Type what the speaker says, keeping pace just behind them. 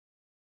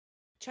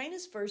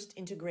China's first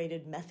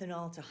integrated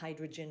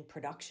methanol-to-hydrogen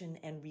production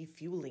and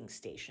refueling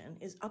station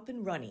is up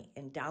and running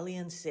in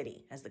Dalian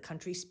City as the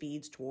country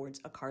speeds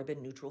towards a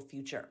carbon-neutral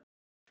future.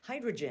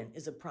 Hydrogen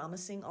is a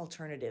promising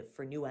alternative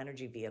for new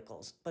energy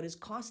vehicles, but is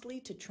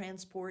costly to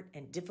transport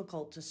and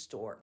difficult to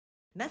store.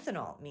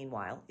 Methanol,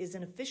 meanwhile, is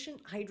an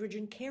efficient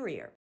hydrogen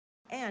carrier.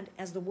 And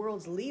as the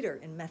world's leader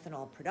in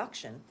methanol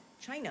production,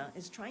 China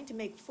is trying to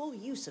make full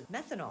use of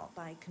methanol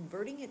by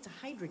converting it to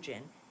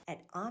hydrogen at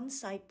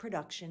on-site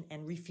production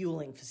and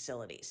refueling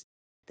facilities.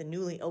 The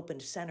newly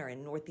opened center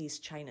in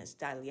northeast China's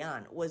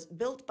Dalian was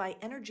built by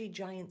energy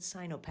giant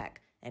Sinopec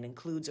and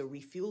includes a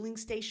refueling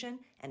station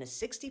and a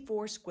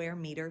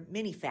 64-square-meter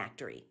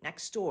mini-factory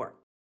next door.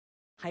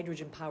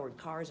 Hydrogen-powered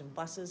cars and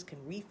buses can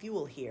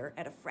refuel here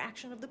at a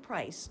fraction of the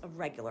price of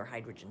regular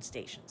hydrogen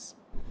stations.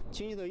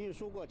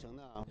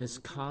 It's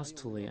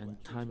costly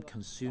and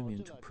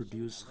time-consuming to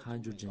produce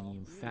hydrogen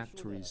in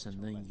factories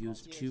and then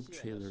use tube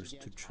trailers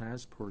to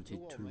transport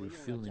it to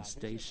refueling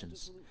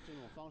stations.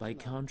 By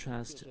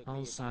contrast,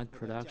 on-site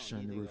production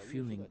and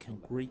refueling can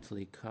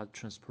greatly cut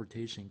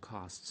transportation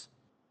costs.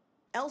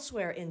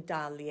 Elsewhere in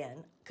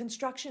Dalian,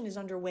 construction is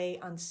underway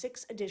on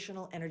 6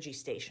 additional energy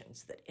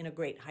stations that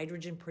integrate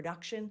hydrogen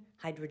production,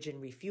 hydrogen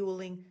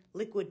refueling,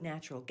 liquid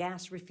natural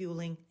gas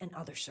refueling, and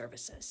other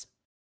services.